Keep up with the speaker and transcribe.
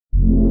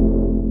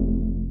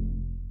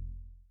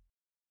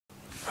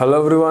Hello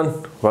everyone,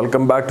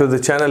 welcome back to the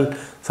channel.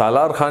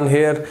 Salaar Khan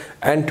here,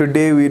 and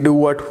today we do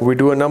what? We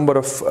do a number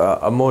of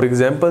more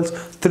examples,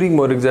 3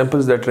 more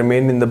examples that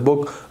remain in the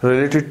book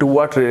related to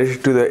what?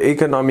 Related to the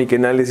economic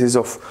analysis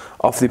of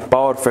the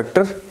power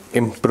factor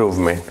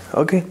improvement.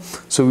 Okay,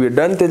 so we are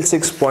done till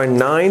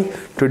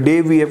 6.9.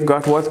 Today we have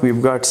got what?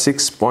 We've got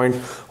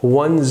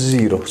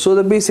 6.10. So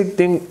the basic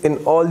thing in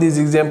all these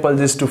examples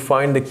is to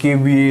find the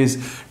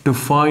KVAs, to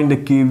find the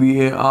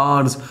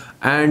kVARs,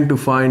 and to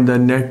find the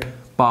net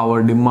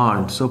power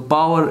demand. So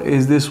power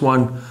is this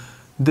one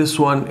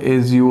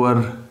is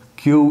your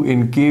Q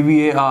in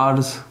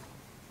kVARs,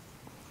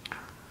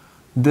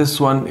 this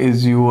one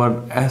is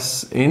your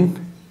S in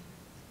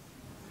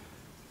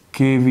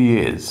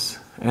kVAs,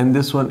 and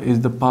this one is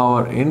the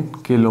power in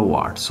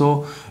kilowatt.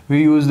 So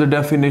we use the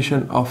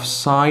definition of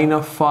sine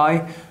of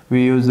phi,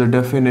 we use the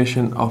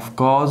definition of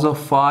cos of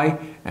phi,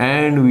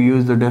 and we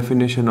use the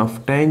definition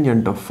of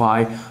tangent of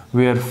phi,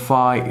 where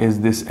phi is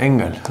this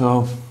angle.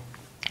 So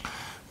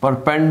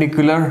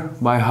perpendicular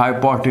by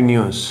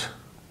hypotenuse,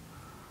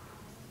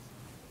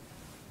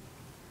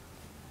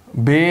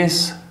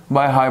 base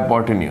by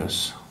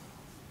hypotenuse,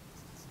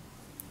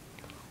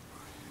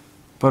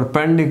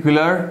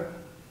 perpendicular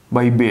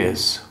by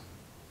base.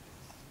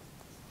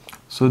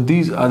 So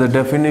these are the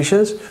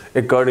definitions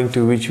according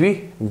to which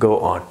we go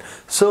on.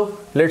 So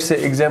let's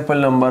say example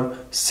number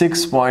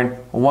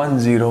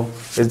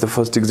 6.10 is the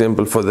first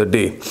example for the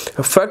day.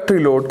 A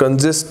factory load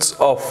consists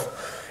of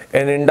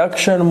an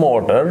induction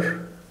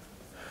motor.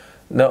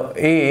 Now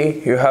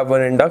you have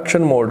an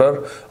induction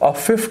motor of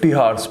 50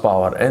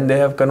 horsepower, and they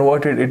have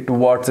converted it to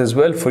watts as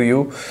well for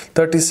you,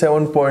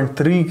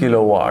 37.3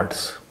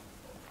 kilowatts.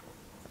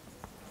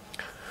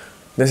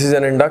 This is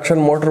an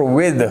induction motor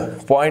with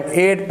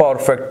 0.8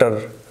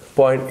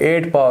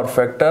 power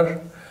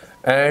factor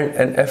and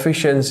an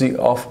efficiency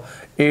of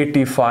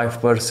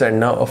 85%.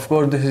 Now of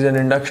course this is an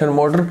induction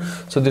motor,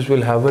 so this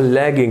will have a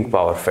lagging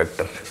power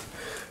factor.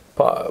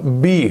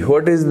 B,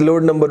 what is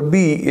load number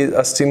B? Is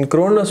a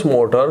synchronous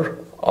motor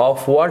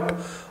of what?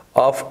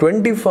 Of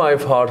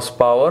 25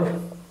 horsepower,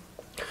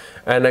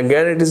 and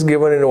again it is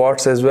given in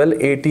watts as well,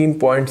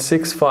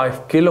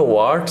 18.65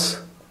 kilowatts.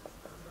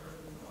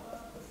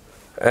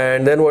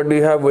 And then what do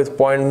you have with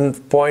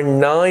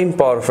 0.9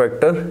 power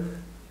factor?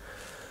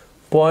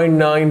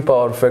 0.9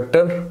 power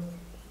factor,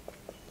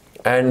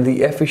 and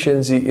the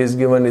efficiency is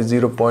given is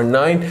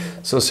 0.9.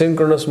 So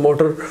synchronous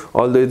motor,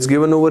 although it's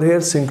given over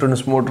here,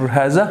 synchronous motor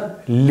has a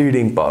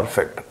leading power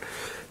factor.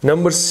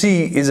 Number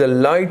C is a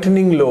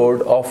lightning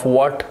load of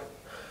what?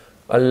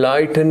 A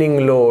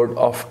lightning load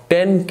of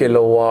 10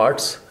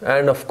 kilowatts,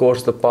 and of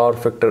course the power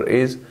factor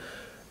is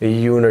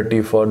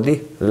unity for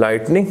the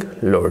lightning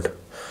load.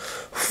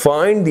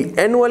 Find the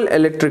annual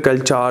electrical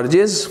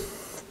charges,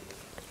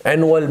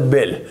 annual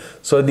bill.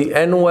 So the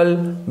annual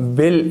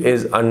bill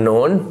is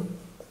unknown.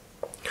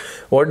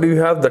 What do you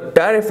have? The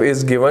tariff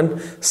is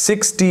given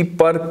 60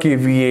 per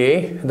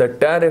kVA. The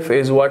tariff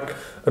is what?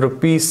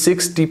 Rupees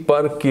 60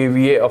 per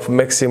kVA of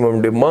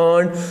maximum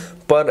demand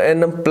per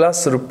annum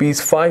plus rupees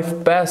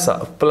 5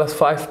 paisa plus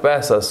 5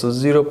 paisa. So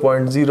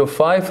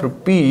 0.05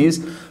 rupees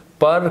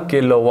per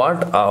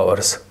kilowatt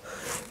hours.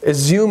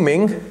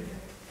 Assuming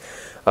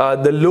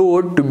the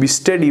load to be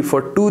steady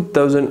for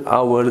 2000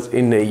 hours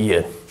in a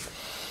year.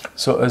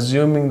 So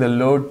assuming the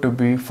load to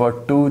be for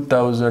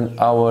 2000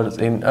 hours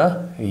in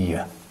a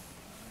year.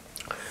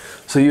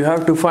 So you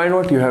have to find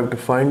what? You have to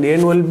find the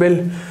annual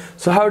bill.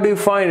 So how do you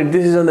find it?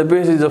 This is on the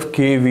basis of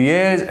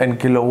kVAs and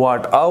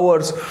kilowatt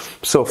hours.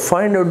 So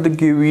find out the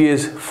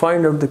kVAs,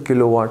 find out the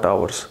kilowatt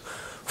hours.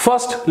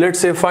 First, let's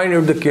say find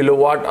out the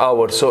kilowatt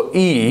hour. So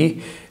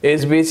E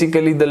is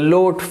basically the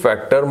load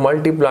factor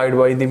multiplied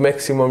by the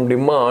maximum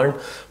demand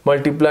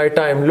multiply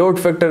time. Load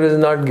factor is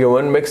not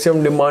given,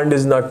 maximum demand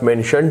is not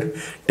mentioned.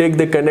 Take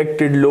the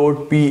connected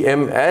load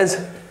PM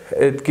as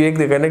take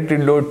the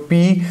connected load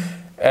P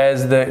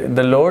as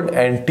the load,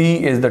 and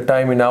T is the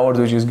time in hours,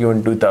 which is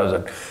given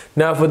 2000.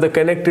 Now for the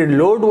connected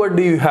load, what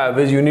do you have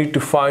is you need to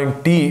find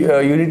T,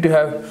 you need to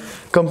have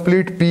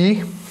complete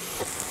P.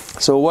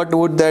 So what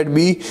would that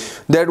be?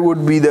 That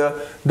would be the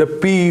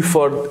P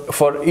for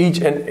each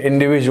and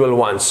individual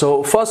one.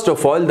 So first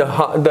of all,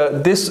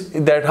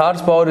 that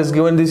horsepower is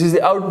given. This is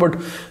the output.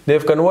 They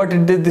have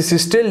converted this. This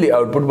is still the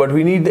output, but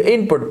we need the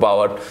input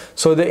power.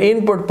 So the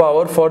input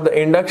power for the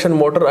induction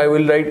motor, I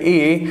will write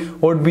A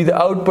would be the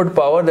output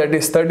power, that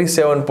is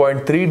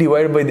 37.3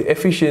 divided by the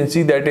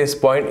efficiency, that is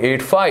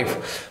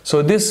 0.85.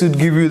 So this would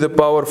give you the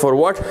power for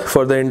what?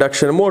 For the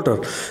induction motor.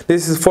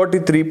 This is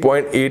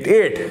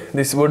 43.88.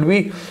 This would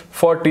be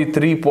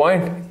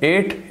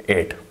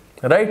 43.88.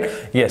 Right?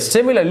 Yes.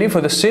 Similarly,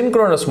 for the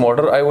synchronous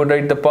motor, I would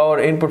write the power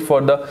input for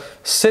the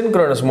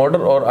synchronous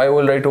motor, or I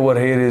will write over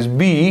here is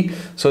B.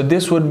 So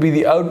this would be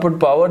the output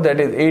power, that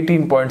is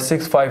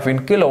 18.65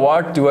 in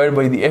kilowatt divided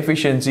by the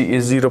efficiency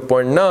is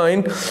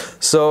 0.9.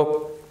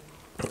 So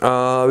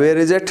where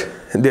is it?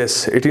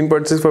 This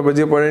 18.65 by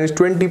 0.9 is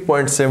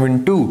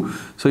 20.72.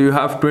 So you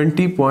have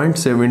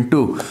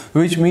 20.72,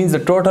 which means the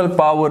total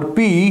power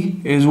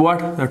P is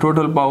what? The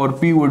total power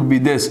P would be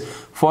this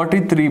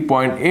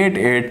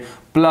 43.88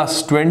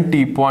 plus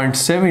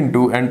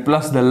 20.72 and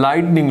plus the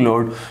lightning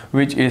load,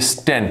 which is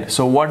 10.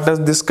 So what does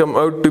this come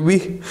out to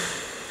be?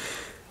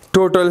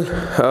 Total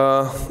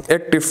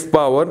active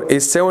power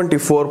is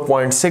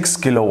 74.6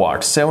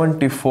 kilowatts.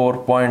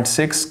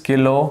 74.6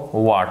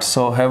 kilowatts.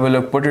 So have a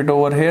look, put it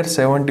over here.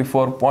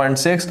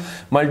 74.6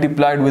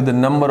 multiplied with the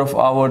number of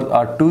hours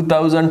are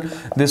 2000.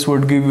 This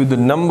would give you the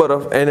number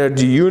of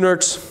energy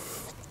units.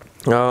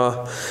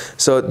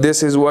 So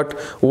this is what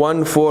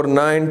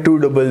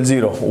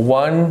 149200.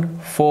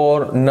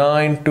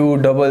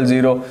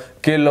 149200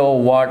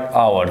 kilowatt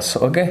hours.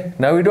 Okay,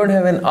 now we don't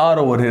have an R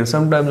over here.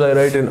 Sometimes I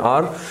write an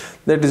R.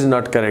 That is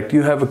not correct.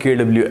 You have a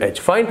kWh.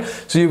 Fine.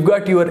 So you've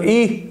got your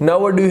E. Now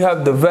what do you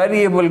have? The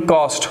variable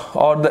cost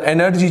or the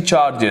energy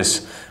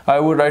charges. I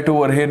would write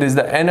over here is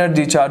the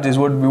energy charges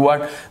would be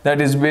what?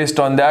 That is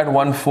based on that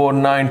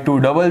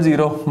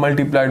 149200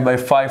 multiplied by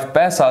 5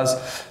 paisas.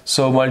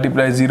 So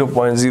multiply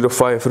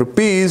 0.05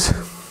 rupees.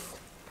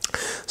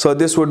 So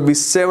this would be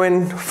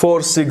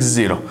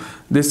 7460.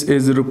 This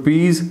is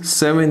rupees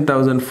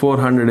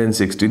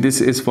 7460. This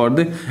is for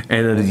the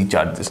energy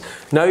charges.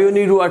 Now you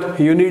need what?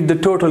 You need the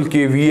total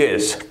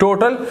kVAs.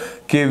 Total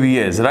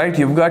kVAs, right?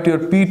 You've got your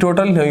P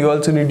total. Now you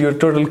also need your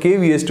total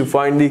kVAs to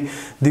find the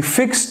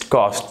fixed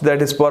cost,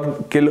 that is per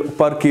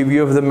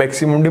kVA of the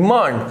maximum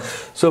demand.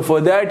 So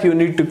for that you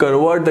need to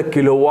convert the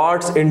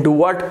kilowatts into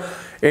what?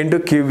 Into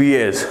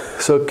kVAs.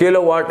 So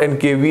kilowatt and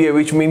kVA,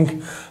 which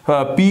mean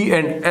P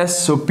and S.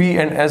 So P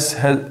and S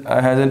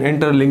has an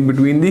interlink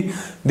between the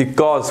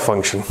cos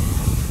function.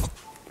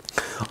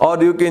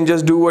 Or you can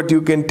just do what?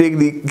 You can take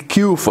the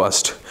Q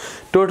first.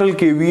 Total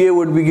kVA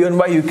would be given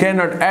by, you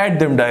cannot add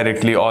them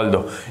directly,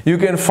 although you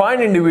can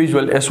find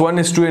individual S1,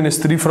 S2 and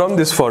S3 from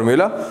this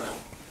formula,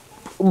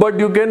 but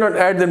you cannot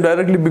add them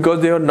directly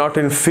because they are not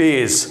in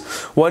phase.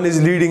 One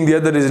is leading, the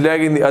other is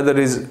lagging, the other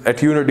is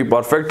at unity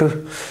power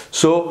factor.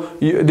 So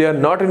they are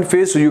not in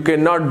phase, so you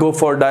cannot go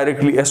for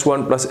directly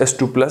S1 plus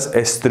S2 plus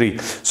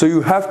S3. So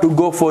you have to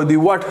go for the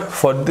what?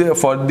 For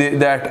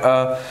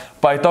that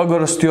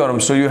Pythagoras theorem.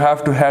 So you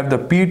have to have the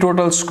P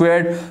total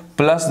squared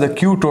plus the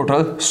Q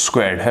total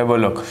squared. Have a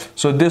look.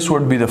 So this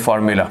would be the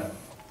formula.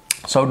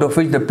 So out of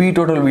which the P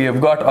total we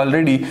have got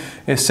already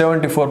is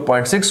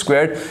 74.6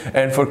 squared,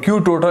 and for Q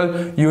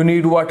total you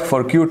need what?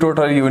 For Q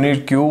total you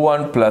need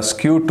Q1 plus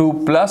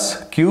Q2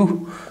 plus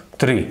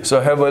Q3.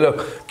 So have a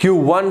look,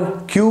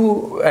 Q1,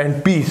 Q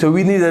and P. So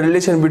we need a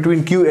relation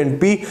between Q and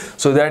P.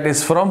 So that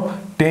is from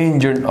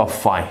tangent of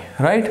phi,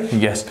 right?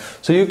 Yes.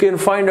 So you can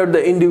find out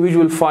the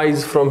individual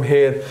phi's from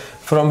here.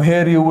 From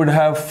here you would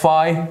have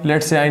phi,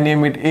 let's say I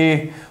name it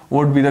A,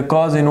 would be the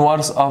cos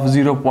inverse of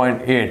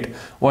 0.8,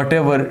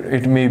 whatever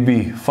it may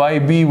be. Phi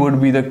B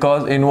would be the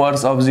cos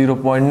inverse of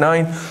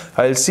 0.9.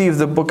 I'll see if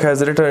the book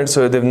has written it,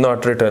 so they've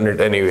not written it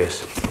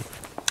anyways.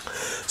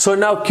 So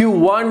now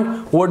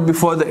Q1 would be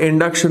for the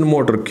induction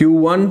motor.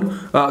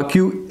 Q1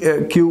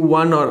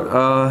 or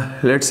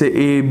let's say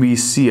A, B,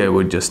 C, I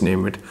would just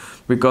name it,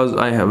 because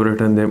I have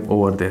written them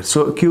over there.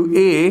 So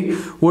QA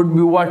would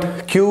be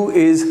what? Q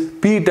is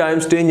P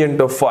times tangent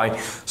of phi.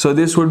 So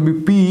this would be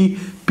P.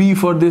 P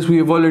for this we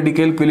have already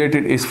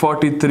calculated is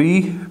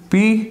 43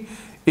 P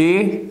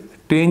A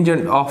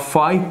tangent of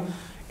phi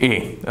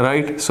A,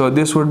 right? So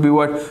this would be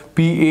what?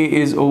 PA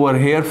is over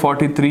here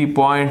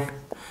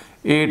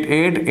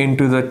 43.88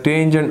 into the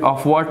tangent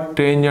of what?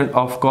 Tangent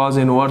of cos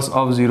inverse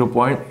of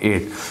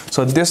 0.8.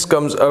 So this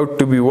comes out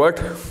to be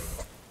what?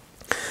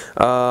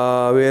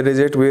 Where is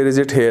it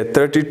here?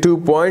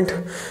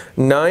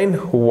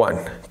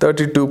 32.91.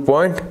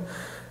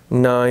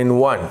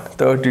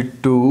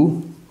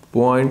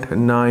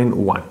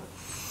 32.91.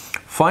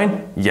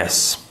 Fine.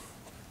 Yes.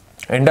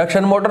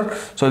 Induction motor,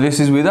 so this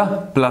is with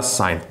a plus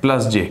sign,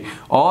 plus J,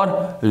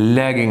 or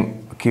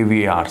lagging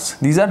kVARs.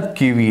 These are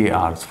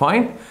kVARs.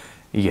 Fine.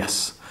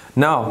 Yes.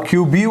 Now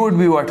QB would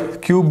be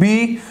what?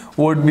 QB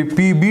would be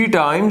PB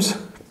times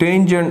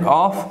tangent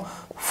of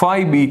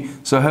phi B.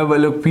 So have a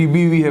look,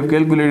 PB we have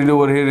calculated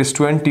over here is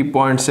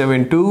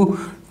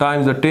 20.72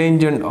 times the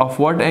tangent of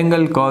what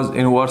angle? Cos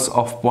inverse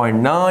of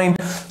 0.9.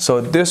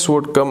 So this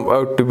would come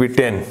out to be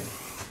 10.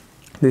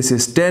 This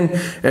is 10,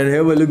 and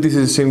have a look, this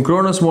is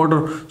synchronous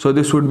motor, so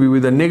this would be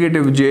with a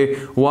negative J.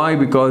 Why?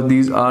 Because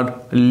these are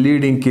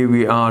leading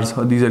kVARs,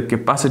 or these are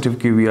capacitive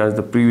kVARs.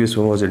 The previous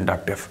one was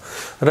inductive,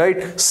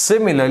 right?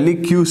 Similarly,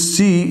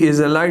 QC is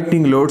a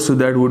lightning load, so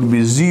that would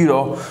be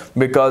 0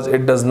 because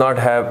it does not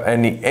have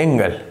any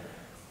angle.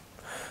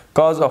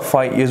 Cos of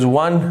phi is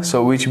 1,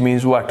 so which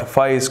means what?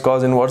 Phi is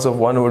cos inverse of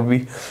 1 would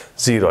be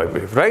 0, I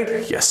believe, right?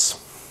 Yes.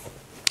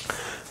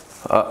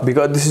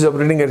 Because this is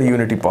operating at a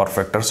unity power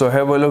factor. So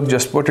have a look,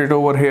 just put it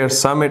over here,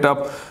 sum it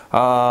up.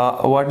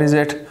 What is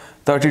it?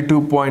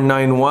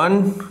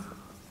 32.91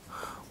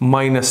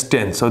 minus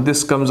 10. So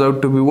this comes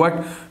out to be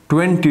what?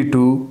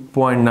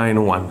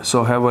 22.91.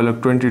 So have a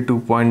look,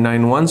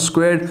 22.91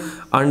 squared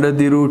under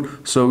the root.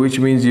 So which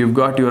means you've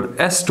got your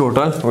S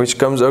total, which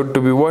comes out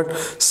to be what?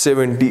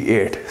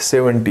 78.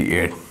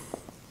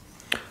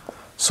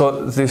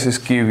 So this is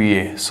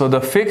kVA. So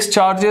the fixed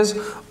charges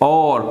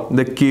or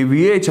the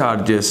kVA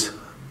charges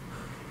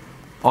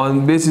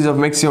on basis of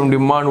maximum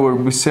demand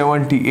would be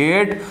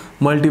 78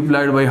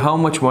 multiplied by how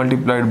much?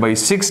 Multiplied by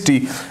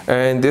 60,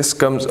 and this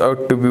comes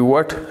out to be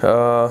what?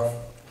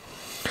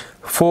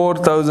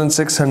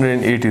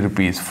 4,680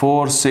 rupees,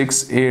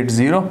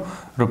 4680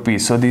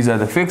 rupees. So these are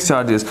the fixed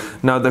charges.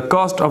 Now the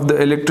cost of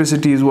the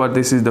electricity is what?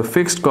 This is the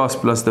fixed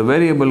cost plus the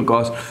variable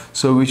cost.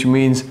 So which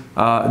means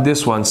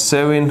this one,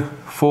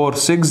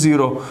 7460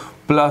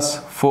 plus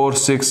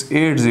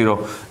 4680.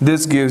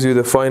 This gives you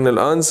the final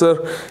answer,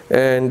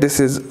 and this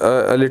is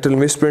a little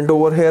misprint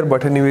over here,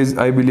 but anyways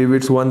I believe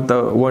it's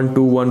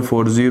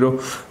 12140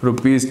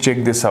 rupees.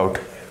 Check this out,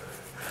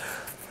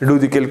 do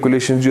the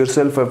calculations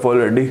yourself.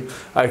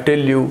 I tell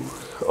you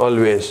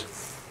always.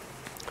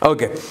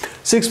 Okay,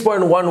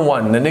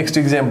 6.11, the next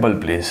example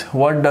please.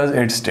 What does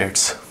it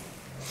states?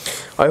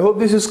 I hope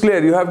this is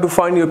clear. You have to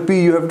find your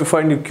P, you have to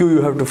find your Q,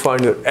 you have to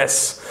find your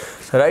S.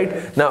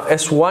 Right now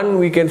S1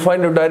 we can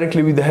find out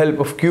directly with the help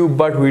of Q,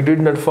 but we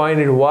did not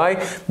find it. Why?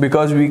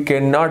 Because we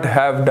cannot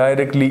have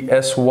directly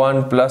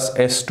S1 plus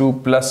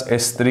S2 plus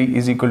S3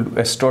 is equal to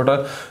S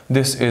total.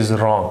 This is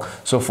wrong.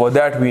 So for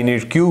that we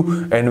need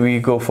Q, and we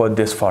go for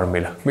this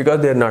formula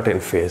because they are not in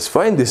phase.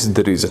 Fine, this is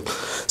the reason.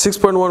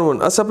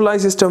 6.11, a supply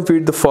system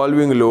feed the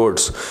following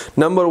loads.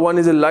 Number one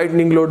is a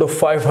lightning load of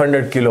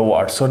 500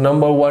 kilowatts. So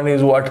number one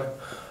is what?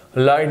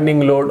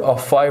 Lightning load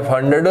of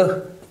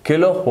 500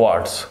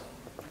 kilowatts.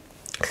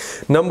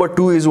 Number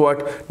two is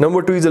what?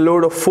 Number two is a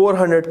load of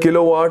 400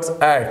 kilowatts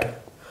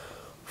at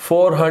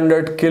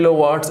 400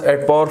 kilowatts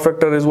at power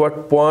factor is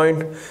what?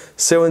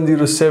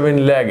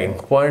 0.707 lagging.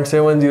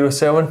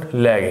 0.707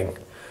 lagging.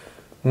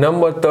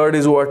 Number third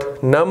is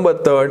what? Number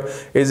third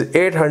is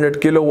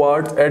 800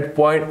 kilowatts at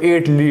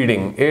 0.8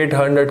 leading.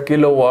 800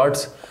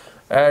 kilowatts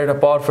at a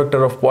power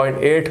factor of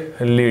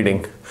 0.8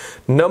 leading.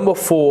 Number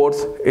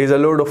fourth is a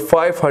load of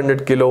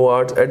 500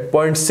 kilowatts at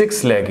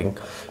 0.6 lagging.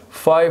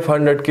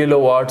 500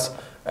 kilowatts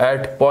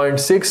at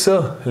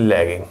 0.6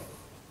 lagging.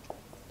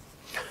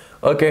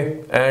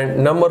 Okay,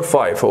 and number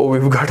 5, oh,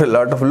 we've got a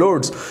lot of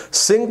loads.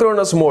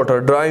 Synchronous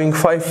motor driving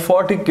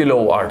 540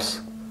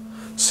 kilowatts.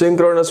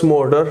 Synchronous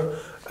motor,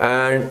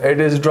 and it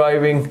is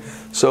driving.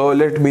 So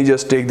let me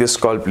just take this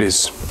call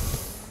please.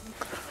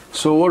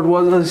 So what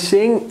was I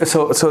saying?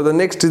 So the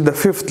next is the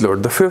fifth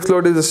load. The fifth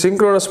load is a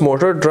synchronous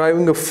motor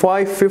driving a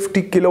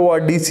 550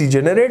 kilowatt DC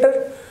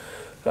generator.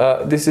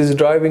 This is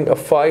driving a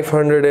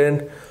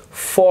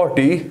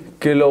 540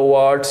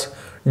 kilowatts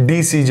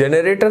DC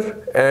generator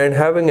and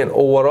having an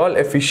overall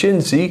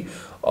efficiency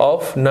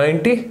of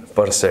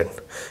 90%.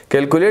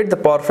 Calculate the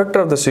power factor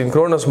of the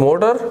synchronous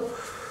motor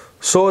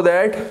so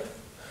that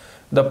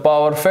the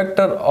power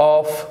factor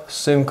of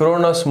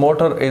synchronous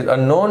motor is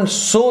unknown,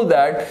 so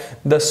that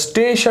the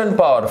station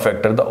power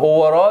factor, the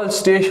overall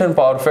station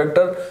power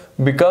factor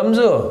becomes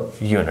a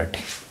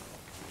unity.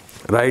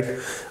 Right?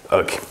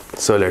 Okay,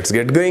 so let's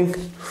get going.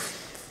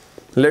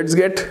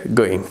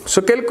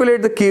 So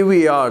calculate the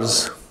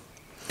kVARs.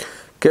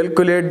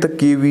 Calculate the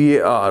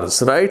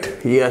kVARs, right?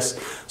 Yes.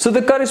 So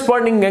the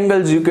corresponding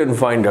angles you can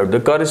find out. The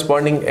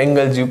corresponding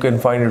angles you can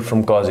find it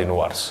from cos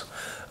inverse,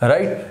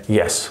 right?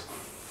 Yes.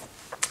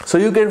 So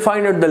you can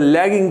find out the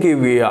lagging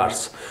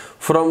kVARs.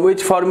 From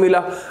which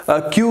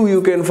formula? Q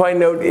you can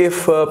find out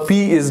if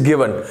P is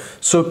given.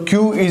 So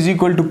Q is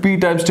equal to P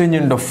times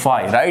tangent of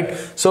phi, right?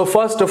 So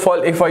first of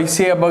all, if I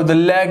say about the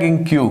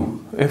lagging Q,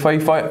 if I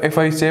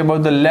say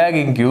about the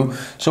lagging Q,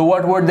 so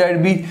what would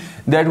that be?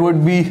 That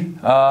would be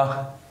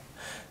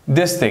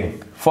this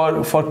thing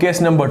for case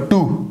number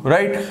 2,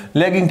 right?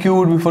 Lagging Q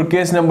would be for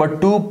case number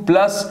 2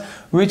 plus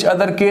which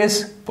other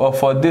case?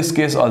 For this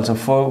case also,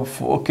 for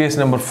case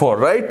number 4,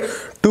 right?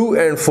 2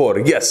 and 4,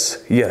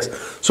 yes.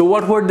 So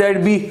what would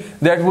that be?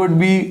 That would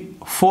be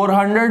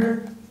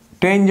 400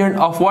 tangent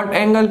of what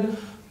angle?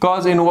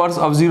 Cos inverse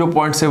of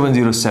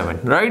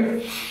 0.707,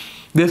 right?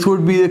 This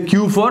would be the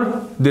Q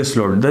for this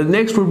load. The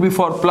next would be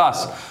for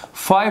plus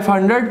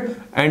 500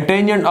 and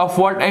tangent of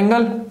what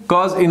angle?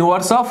 Cos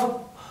inverse of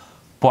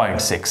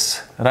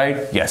 0.6,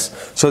 right? Yes.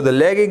 So the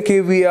lagging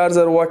kVARs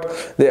are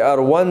what? They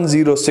are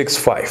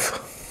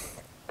 1065.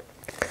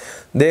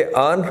 They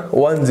are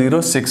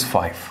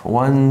 1065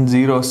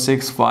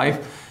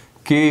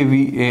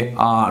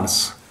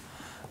 kVARs,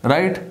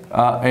 right?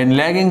 And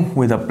lagging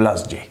with a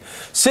plus J.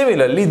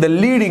 Similarly, the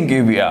leading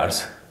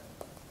kVARs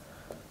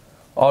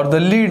or the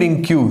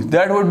leading Q,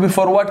 that would be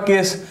for what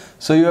case?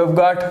 So you have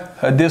got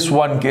this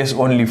one case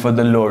only for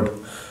the load.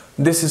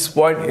 This is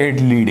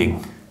 0.8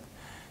 leading.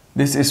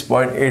 This is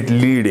 0.8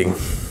 leading.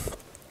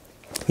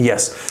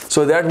 Yes.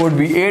 So that would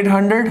be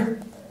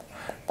 800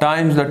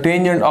 times the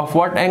tangent of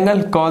what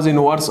angle? Cos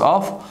inverse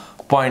of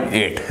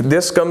 0.8.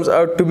 This comes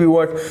out to be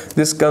what?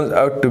 This comes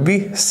out to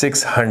be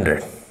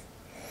 600.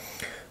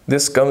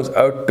 This comes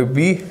out to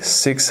be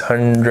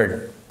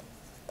 600.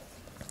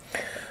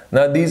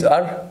 Now these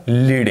are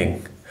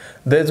leading,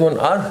 this one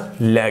are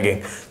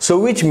lagging. So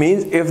which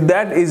means if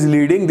that is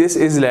leading, this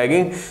is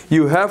lagging,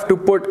 you have to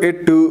put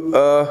it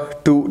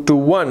to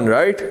 1,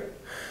 right?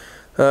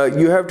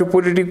 You have to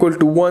put it equal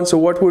to 1. So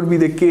what would be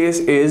the case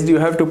is you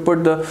have to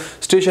put the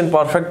station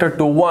power factor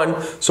to 1.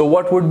 So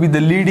what would be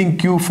the leading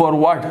Q for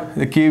what?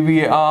 The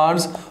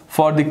kVARs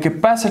for the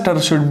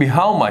capacitor should be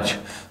how much?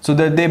 So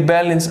that they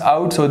balance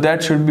out. So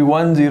that should be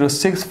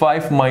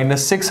 1065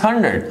 minus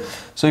 600.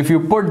 So if you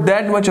put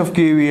that much of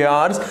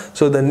kVARs,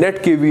 so the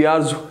net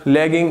kVARs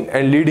lagging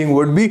and leading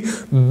would be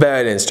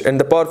balanced and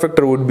the power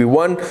factor would be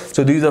 1.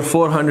 So these are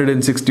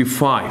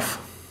 465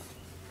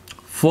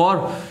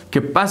 for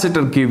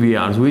capacitor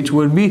kVARs, which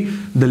will be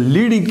the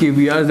leading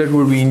kVARs that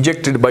will be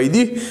injected by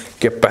the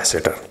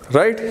capacitor,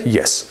 right?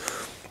 Yes.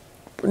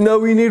 Now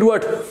we need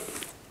what?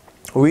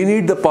 We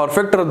need the power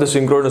factor of the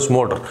synchronous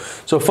motor.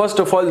 So first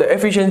of all, the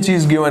efficiency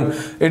is given.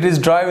 It is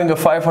driving a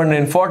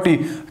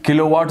 540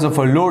 kilowatts of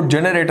a load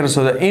generator.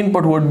 So the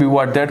input would be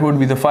what? That would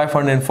be the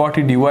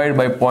 540 divided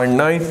by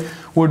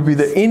 0.9 would be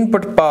the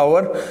input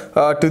power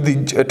to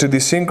the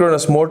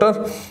synchronous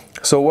motor.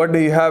 So what do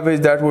you have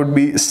is that would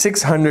be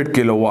 600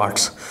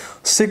 kilowatts.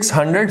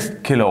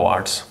 600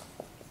 kilowatts.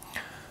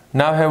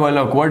 Now have a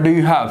look. What do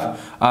you have?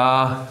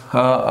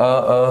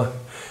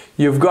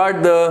 You've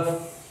got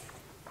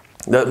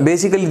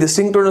basically the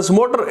synchronous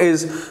motor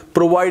is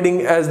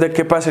providing as the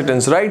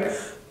capacitance, right?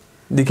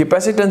 The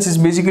capacitance is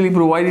basically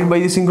provided by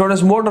the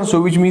synchronous motor, so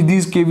which means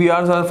these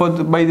kVARs are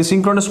by the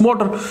synchronous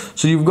motor.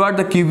 So you've got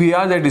the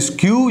kVAR, that is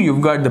Q,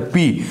 you've got the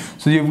P.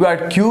 So you've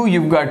got Q,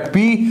 you've got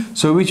P,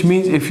 so which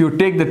means if you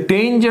take the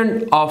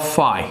tangent of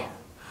phi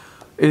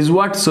is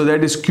what? So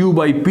that is Q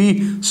by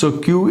P. So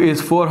Q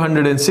is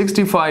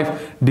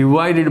 465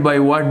 divided by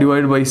what?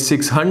 Divided by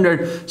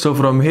 600. So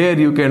from here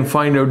you can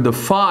find out the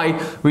phi,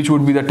 which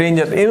would be the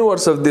tangent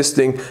inverse of this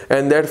thing,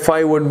 and that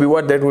phi would be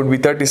what? That would be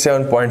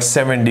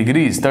 37.7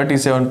 degrees.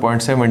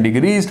 37.7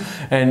 degrees,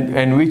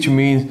 and which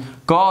means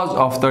cos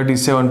of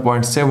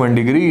 37.7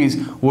 degrees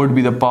would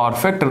be the power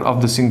factor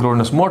of the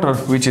synchronous motor,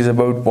 which is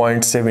about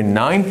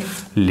 0.79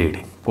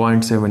 leading.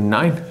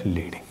 0.79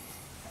 leading.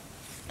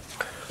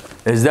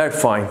 Is that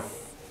fine?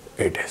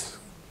 It is.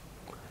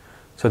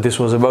 So this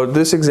was about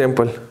this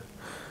example.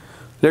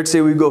 Let's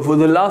say we go for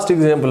the last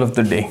example of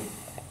the day.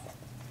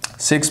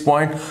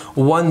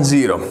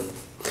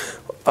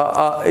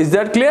 6.10. Is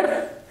that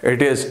clear?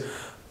 It is.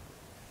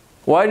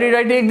 Why did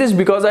I take this?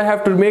 Because I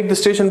have to make the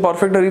station power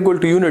factor equal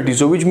to unity.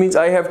 So which means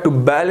I have to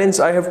balance,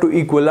 I have to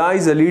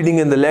equalize the leading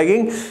and the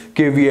lagging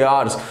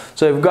kVARs.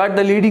 So I've got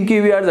the leading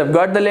kVARs, I've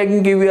got the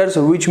lagging kVARs,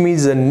 so which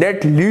means the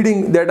net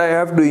leading that I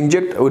have to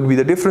inject would be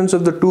the difference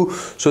of the two,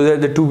 so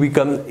that the two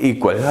become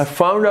equal. I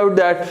found out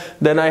that,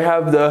 then I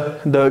have the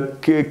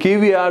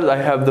kVARs, I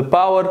have the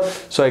power,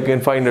 so I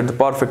can find out the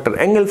power factor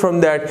angle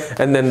from that,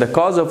 and then the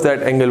cos of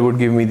that angle would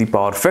give me the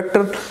power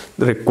factor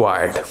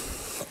required.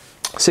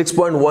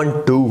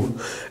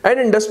 6.12. An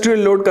industrial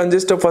load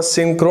consists of a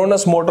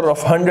synchronous motor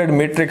of 100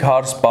 metric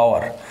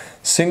horsepower.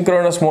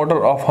 Synchronous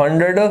motor of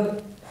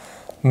 100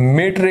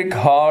 metric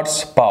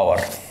horsepower.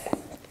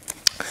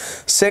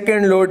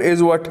 Second load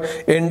is what?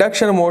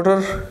 Induction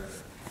motor.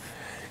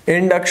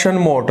 Induction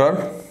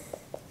motor.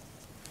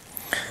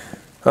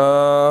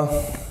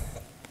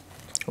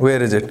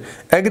 Where is it?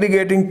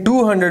 Aggregating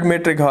 200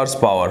 metric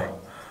horsepower.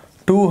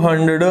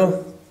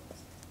 200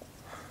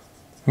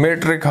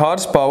 metric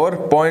horsepower,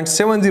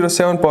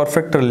 0.707 power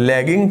factor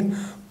lagging,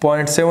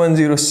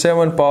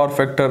 0.707 power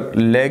factor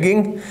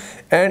lagging,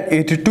 and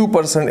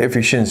 82%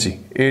 efficiency.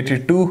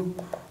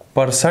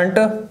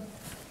 82%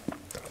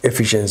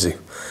 efficiency.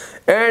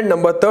 And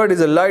number third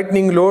is a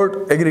lightning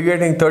load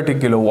aggregating 30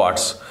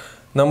 kilowatts.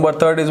 Number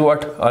third is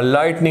what? A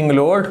lightning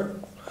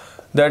load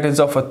that is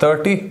of a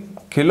 30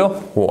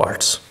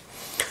 kilowatts.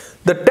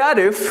 The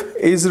tariff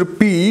is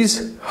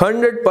rupees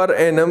 100 per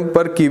annum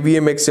per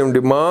kVA maximum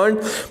demand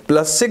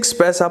plus 6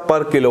 paisa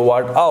per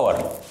kilowatt hour.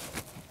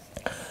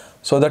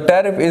 So the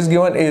tariff is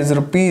given is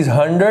rupees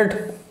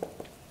 100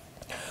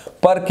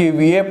 per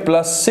kVA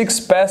plus 6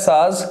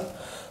 paisas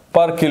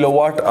per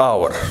kilowatt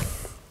hour.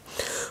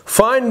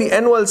 Find the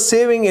annual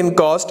saving in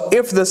cost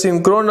if the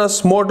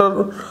synchronous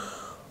motor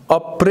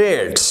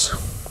operates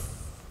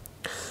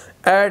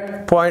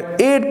at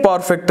 0.8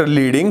 power factor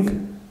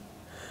leading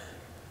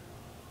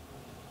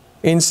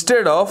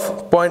instead of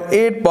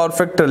 0.8 power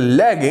factor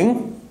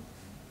lagging.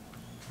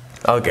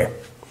 Okay.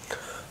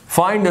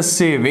 Find the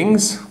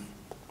savings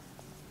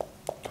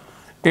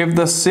if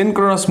the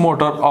synchronous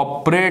motor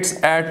operates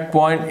at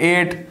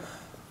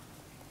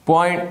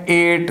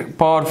 0.8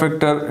 power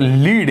factor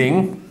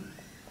leading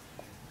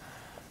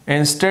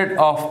instead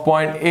of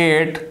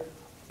 0.8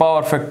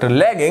 power factor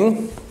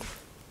lagging.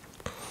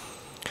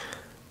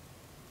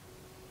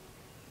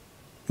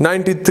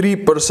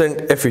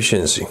 93%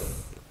 efficiency.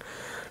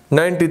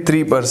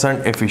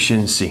 93%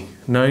 efficiency.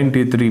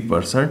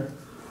 93%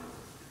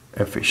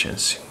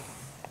 efficiency.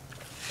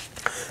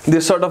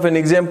 This sort of an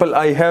example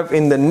I have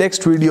in the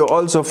next video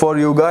also for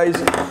you guys.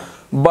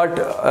 but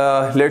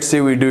let's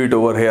say we do it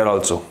over here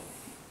also.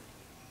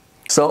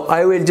 So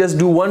I will just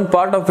do one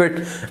part of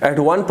it at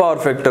one power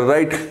factor,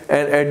 right?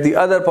 And at the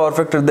other power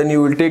factor, then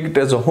you will take it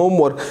as a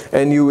homework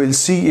and you will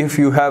see if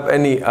you have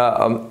any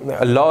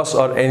loss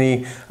or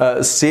any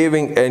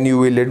saving, and you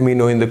will let me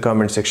know in the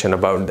comment section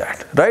about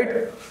that,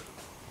 right?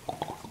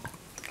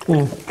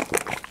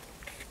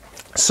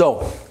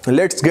 So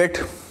let's get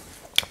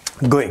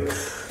going.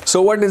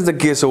 So what is the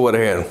case over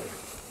here?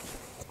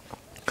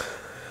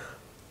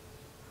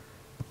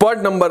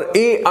 Part number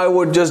A, I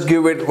would just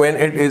give it when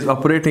it is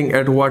operating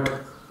at what?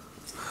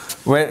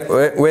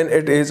 When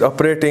it is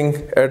operating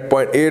at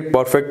 0.8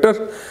 power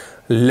factor,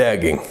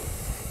 lagging.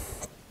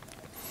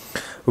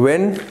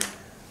 When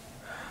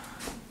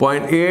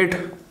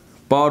 0.8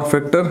 power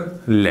factor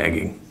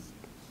lagging.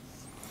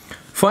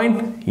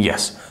 Fine?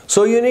 Yes.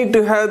 So you need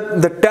to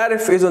have the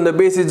tariff is on the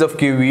basis of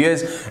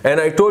kVAs,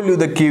 and I told you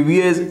the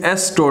kVAs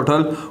S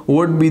total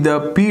would be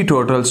the P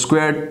total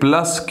squared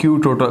plus Q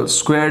total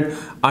squared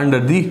under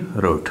the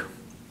root.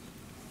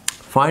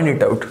 Find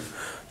it out.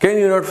 Can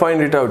you not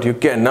find it out? You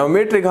can. Now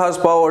metric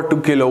horsepower to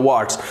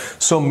kilowatts.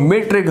 So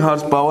metric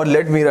horsepower,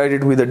 let me write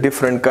it with a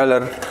different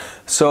color.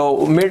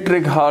 So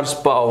metric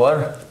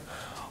horsepower,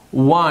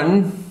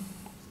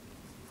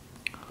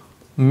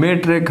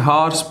 metric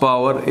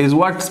horsepower is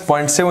what?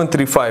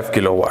 0.735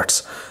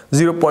 kilowatts.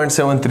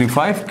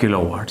 0.735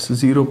 kilowatts.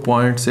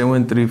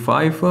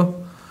 0.735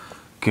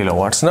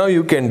 kilowatts. Now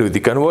you can do the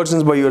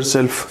conversions by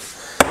yourself.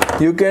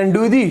 You can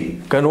do the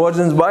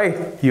conversions by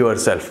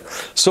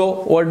yourself.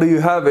 So what do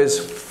you have is,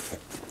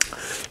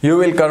 you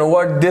will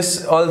convert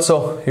this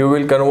also, you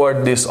will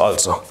convert this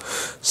also.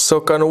 So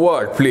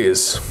convert,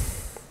 please.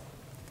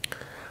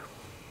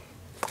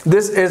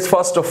 This is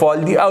first of all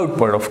the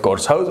output, of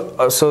course.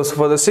 So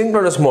for the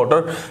synchronous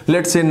motor,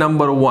 let's say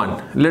number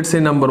one.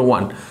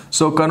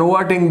 So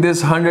converting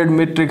this 100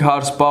 metric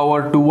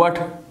horsepower to what?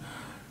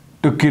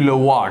 To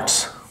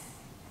kilowatts.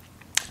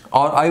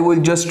 Or I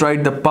will just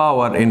write the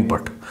power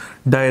input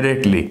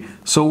directly.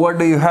 So what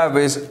do you have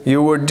is,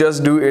 you would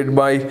just do it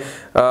by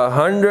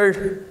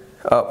 100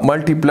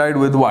 multiplied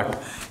with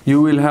what?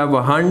 You will have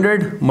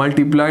 100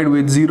 multiplied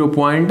with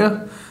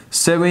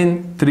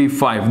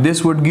 0.735.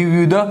 This would give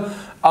you the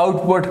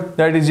output,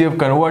 that is, you have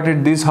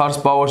converted these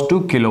horsepowers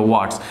to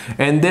kilowatts,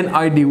 and then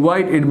I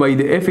divide it by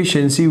the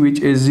efficiency,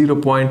 which is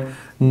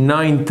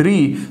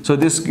 0.93. so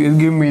this will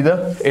give me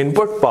the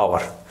input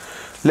power.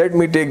 Let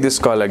me take this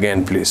call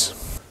again, please.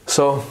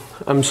 So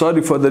I'm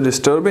sorry for the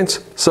disturbance.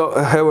 So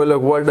have a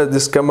look, what does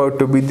this come out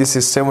to be? This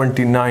is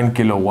 79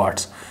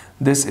 kilowatts.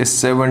 This is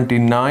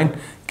 79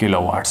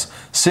 kilowatts.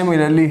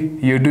 Similarly,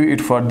 you do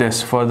it for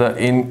this,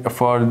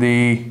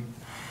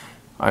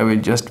 I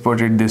will just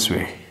put it this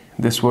way.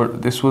 This was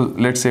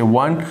let's say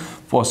 1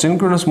 for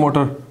synchronous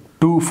motor,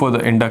 2 for the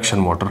induction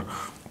motor.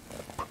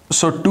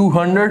 So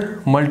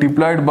 200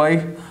 multiplied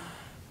by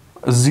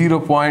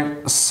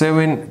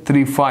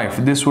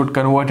 0.735, this would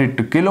convert it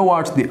to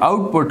kilowatts, the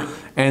output,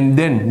 and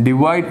then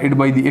divide it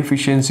by the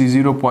efficiency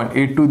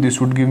 0.82.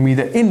 this would give me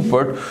the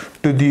input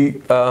to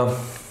the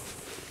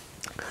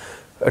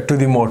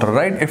motor,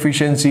 right?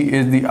 Efficiency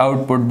is the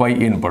output by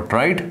input,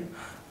 right?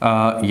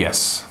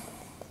 Yes.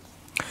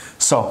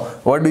 So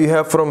what do you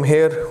have from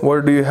here?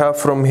 What do you have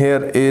from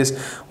here is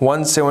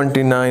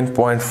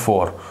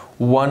 179.4,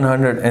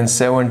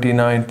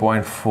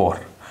 179.4,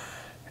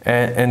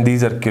 and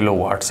these are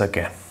kilowatts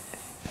again.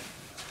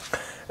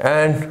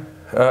 And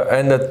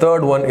the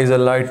third one is a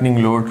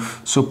lightning load.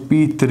 So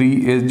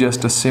P3 is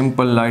just a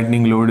simple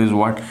lightning load, is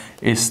what?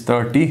 Is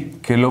 30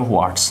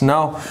 kilowatts.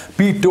 Now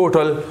P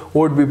total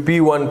would be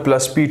P1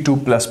 plus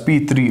P2 plus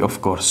P3,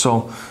 of course.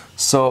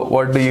 So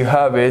what do you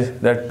have is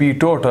that P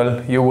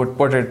total, you would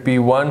put it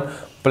P1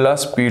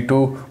 plus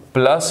P2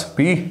 plus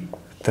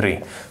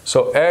P3.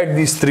 So add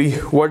these three.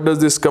 What does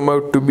this come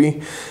out to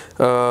be?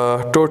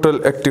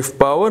 Total active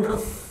power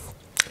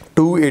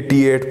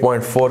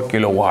 288.4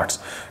 kilowatts.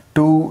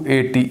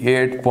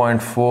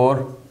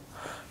 288.4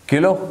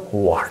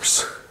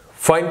 kilowatts.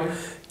 Fine?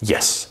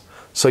 Yes.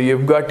 So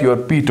you've got your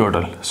P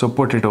total. So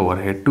put it over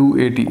here,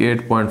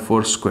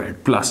 288.4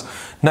 squared plus.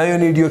 Now you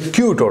need your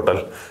Q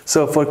total.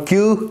 So for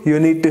Q, you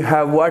need to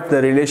have what?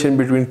 The relation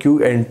between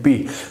Q and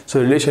P. So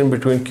relation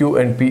between Q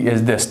and P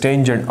is this,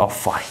 tangent of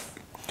phi.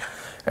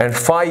 And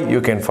phi, you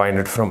can find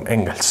it from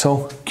angle.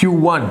 So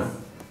Q1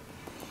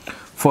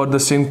 for the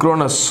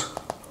synchronous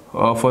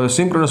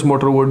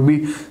motor would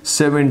be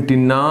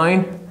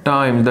 79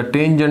 times the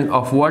tangent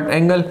of what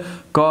angle?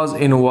 Cos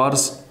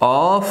inverse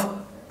of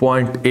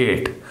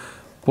 0.8.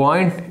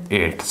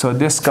 0.8. So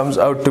this comes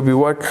out to be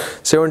what?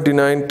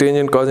 79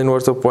 tangent cos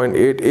inverse of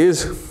 0.8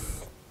 is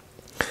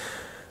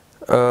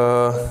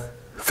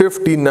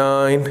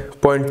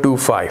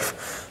 59.25.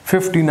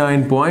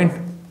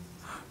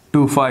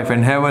 59.25.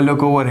 And have a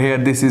look over here.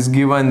 This is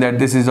given that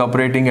this is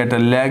operating at a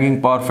lagging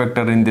power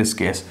factor in this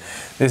case.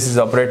 This is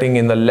operating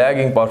in the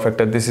lagging power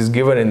factor. This is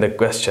given in the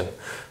question.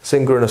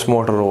 Synchronous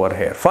motor over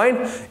here.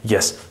 Fine?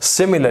 Yes.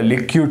 Similarly,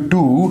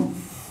 Q2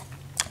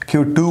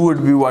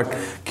 would be what?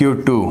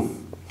 Q2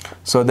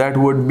 So that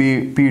would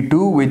be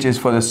P2, which is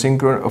for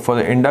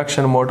the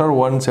induction motor,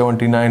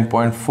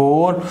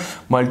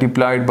 179.4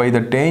 multiplied by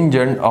the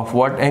tangent of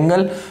what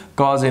angle?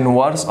 Cos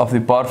inverse of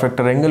the power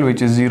factor angle,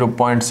 which is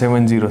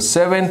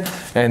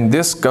 0.707, and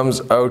this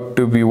comes out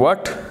to be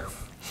what?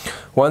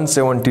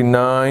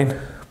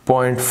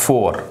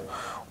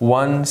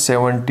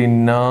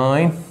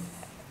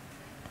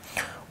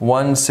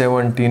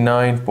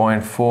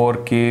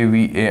 179.4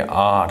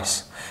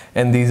 kVARs,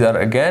 and these are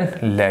again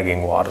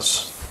lagging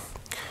VARs.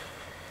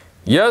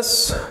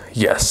 Yes,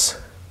 yes.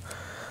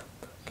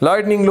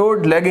 Lightning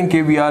load, lagging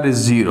kVAR is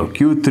 0.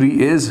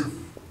 Q3 is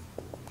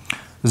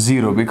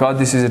 0 because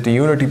this is at a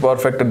unity power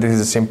factor. This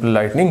is a simple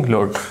lightning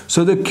load.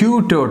 So the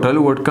Q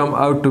total would come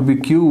out to be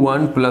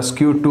Q1 plus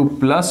Q2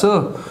 plus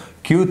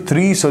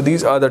Q3. So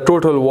these are the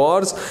total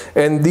VARs,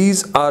 and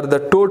these are the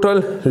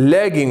total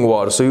lagging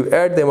VARs. So you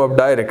add them up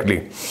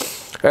directly.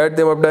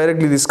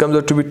 This comes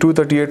out to be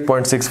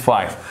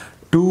 238.65.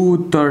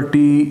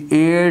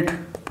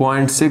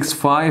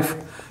 238.65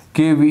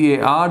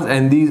 kVARs,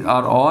 and these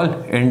are all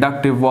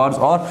inductive VARs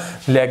or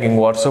lagging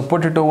VARs. So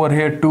put it over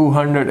here,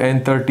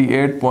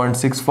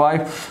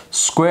 238.65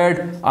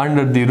 squared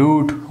under the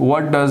root.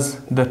 What does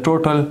the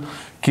total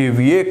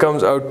kVA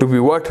comes out to be?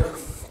 What?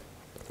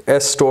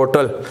 S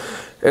total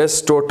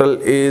is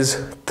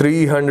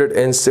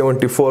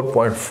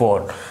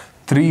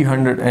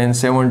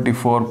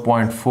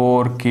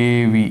 374.4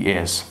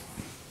 kVAs.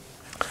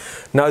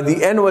 Now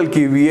the annual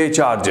kVA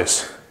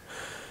charges.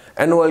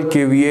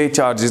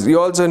 You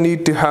also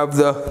need to have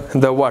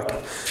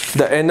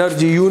the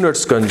energy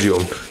units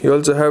consumed. You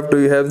also have to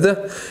have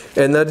the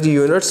energy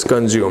units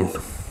consumed.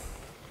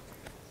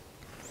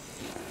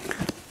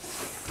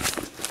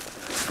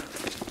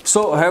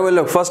 So have a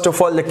look. First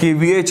of all, the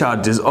kVA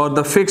charges or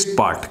the fixed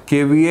part,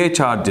 kVA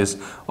charges,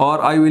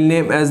 or I will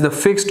name as the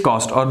fixed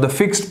cost or the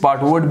fixed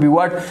part would be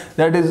what?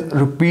 That is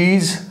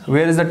rupees.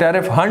 Where is the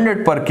tariff?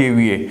 100 per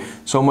kVA.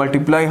 So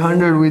multiply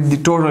 100 with the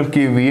total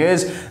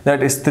kVAs,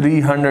 that is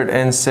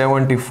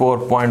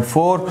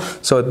 374.4.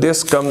 So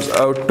this comes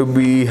out to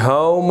be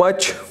how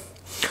much?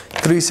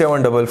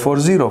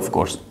 37440, of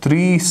course,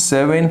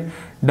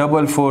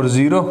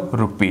 37440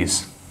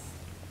 rupees.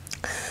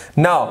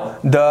 Now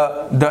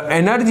the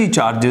energy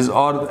charges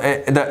or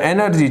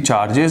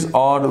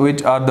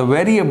which are the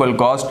variable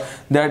cost,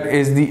 that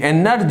is the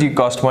energy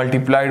cost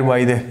multiplied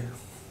by the,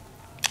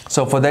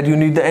 so for that you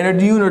need the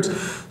energy units.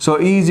 So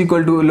E is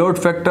equal to load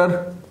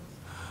factor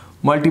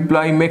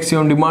multiply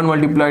maximum demand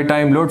multiply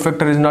time. Load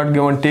factor is not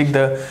given, take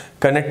the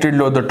connected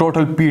load, the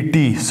total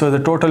PT. So the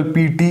total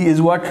PT is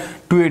what?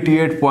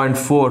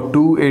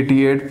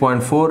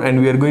 288.4,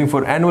 and we are going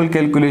for annual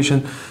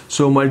calculation,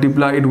 so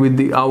multiply it with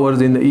the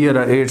hours in the year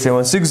are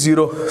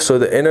 8760. So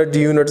the energy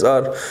units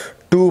are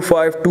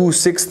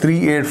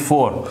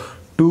 2526384.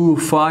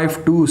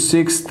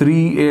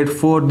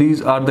 2526384.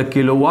 These are the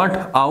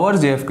kilowatt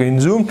hours they have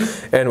consumed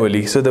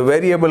annually. So the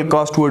variable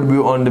cost would be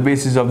on the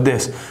basis of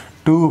this,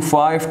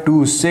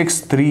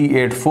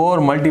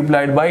 2526384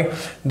 multiplied by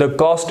the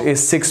cost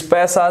is 6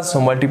 paisas,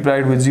 so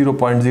multiplied with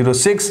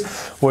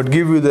 0.06 would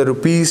give you the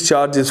rupees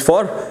charges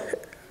for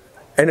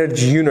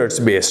energy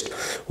units based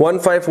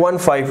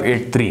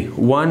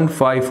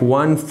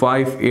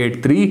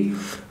 151583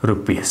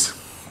 rupees.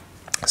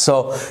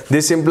 So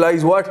this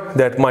implies what?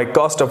 That my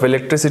cost of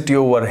electricity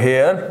over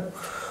here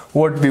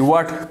would be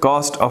what?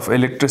 Cost of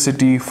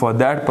electricity for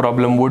that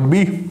problem would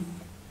be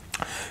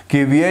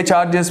kVA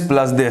charges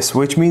plus this,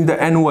 which means the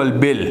annual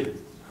bill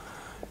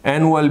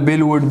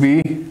would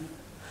be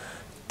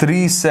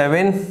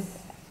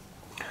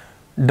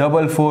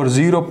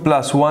 37440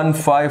 plus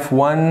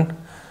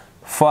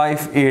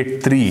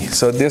 151583.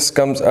 So this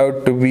comes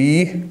out to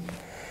be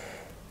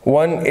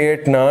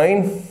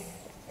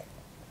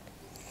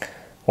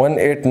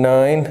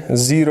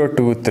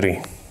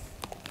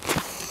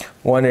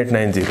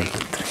 189,023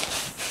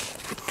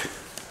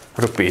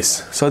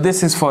 rupees. So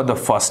this is for the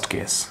first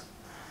case.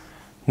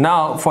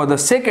 Now for the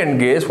second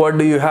case, what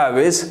do you have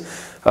is,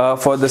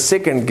 for the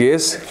second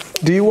case,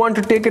 do you want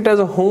to take it as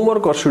a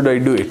homework or should I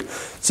do it?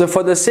 So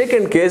for the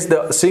second case,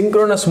 the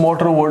synchronous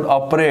motor would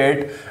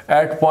operate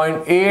at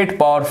 0.8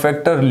 power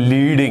factor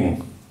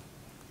leading.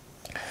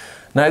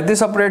 Now if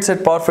this operates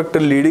at power factor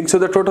leading, so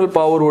the total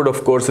power would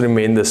of course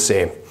remain the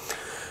same.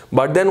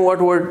 But then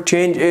what would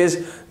change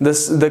is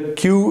this, the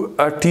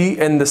QT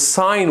and the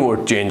sign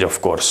would change, of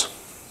course.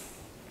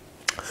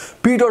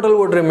 P total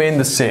would remain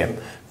the same.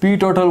 P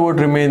total would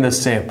remain the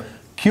same.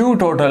 Q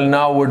total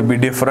now would be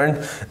different.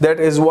 That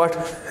is what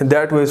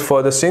that was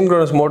for the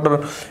synchronous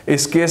motor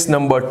is case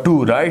number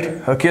 2,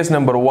 right? Case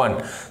number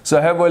 1. So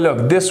have a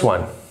look. This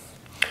one.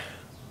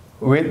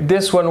 With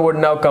this one would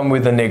now come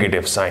with a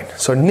negative sign.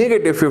 So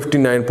negative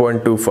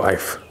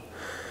 59.25.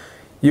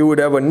 You would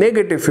have a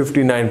negative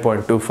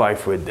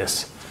 59.25 with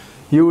this.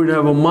 You would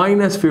have a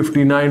minus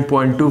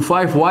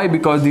 59.25. Why?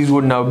 Because these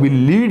would now be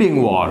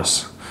leading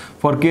wars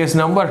for case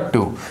number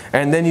 2.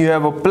 And then you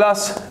have a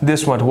plus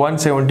this one,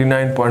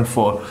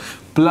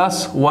 179.4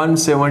 plus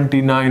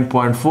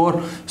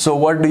 179.4. So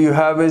what do you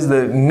have is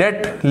the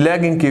net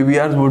lagging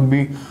kVArs would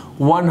be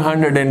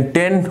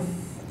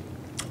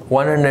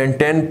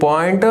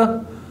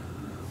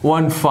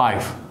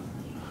 110.15.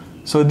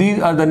 So these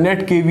are the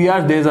net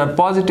kVArs, these are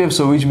positive,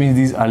 so which means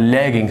these are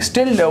lagging.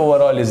 Still the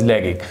overall is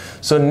lagging.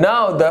 So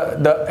now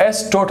the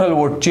S total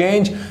would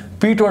change.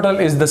 P total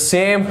is the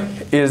same,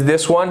 is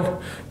this one,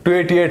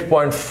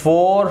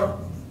 288.4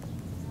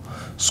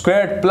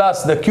 squared,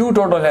 plus the Q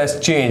total has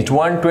changed,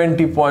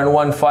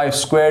 120.15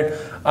 squared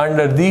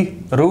under the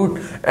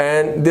root,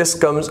 and this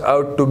comes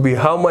out to be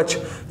how much?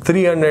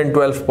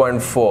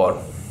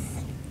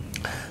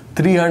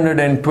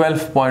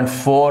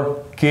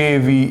 312.4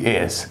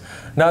 kVAs.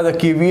 Now the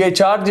kVA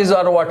charges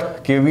are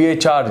what? kVA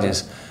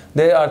charges,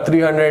 they are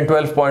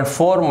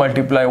 312.4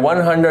 multiply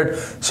 100,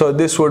 so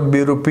this would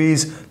be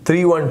rupees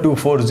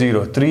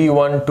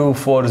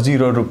 31240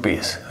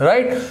 rupees,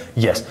 right?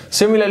 Yes.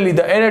 Similarly,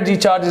 the energy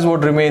charges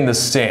would remain the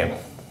same.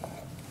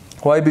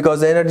 Why? Because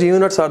the energy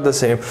units are the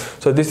same.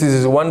 So this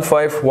is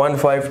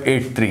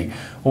 151583,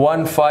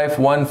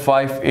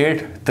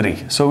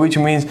 151583. So which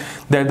means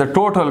that the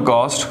total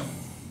cost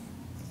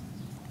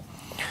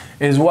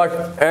is what?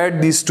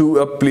 Add these two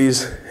up,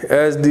 please.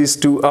 Add these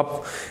two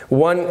up.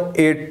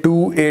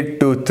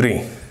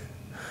 182823.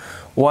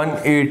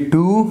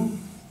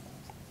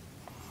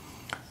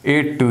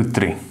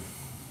 182823.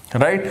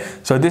 Right?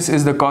 So this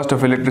is the cost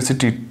of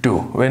electricity 2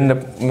 when the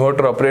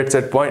motor operates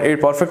at 0.8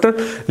 power factor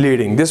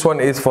leading. This one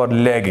is for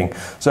lagging.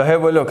 So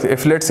have a look.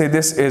 If let's say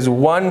this is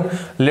 1,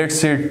 let's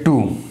say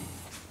 2.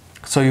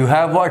 So you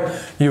have what?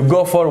 You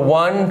go for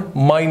 1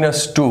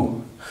 minus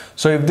 2.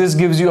 So if this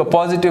gives you a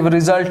positive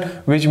result,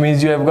 which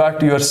means you have got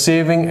your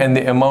saving, and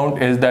the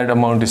amount is that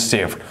amount is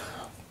saved.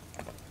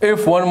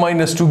 If 1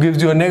 minus 2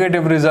 gives you a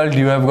negative result,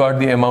 you have got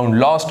the amount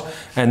lost,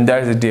 and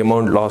that is the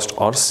amount lost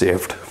or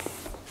saved.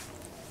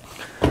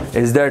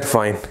 Is that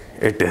fine?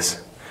 It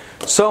is.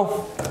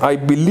 So I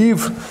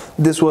believe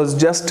this was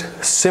just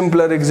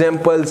simpler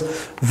examples,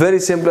 very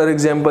simpler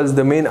examples.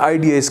 The main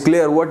idea is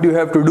clear. What you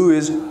have to do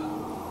is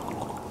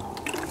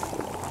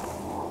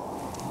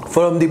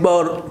from the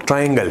power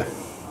triangle.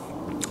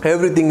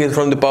 Everything is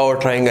from the power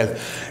triangle.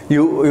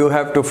 You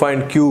have to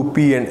find Q,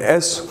 P and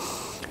S,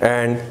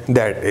 and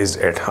that is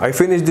it. I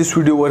finished this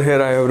video over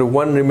here. I have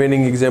one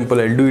remaining example.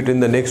 I'll do it in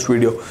the next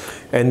video,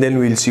 and then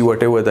we'll see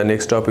whatever the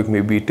next topic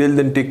may be. Till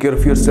then, take care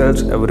of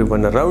yourselves,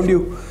 everyone around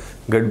you.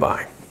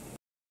 Goodbye.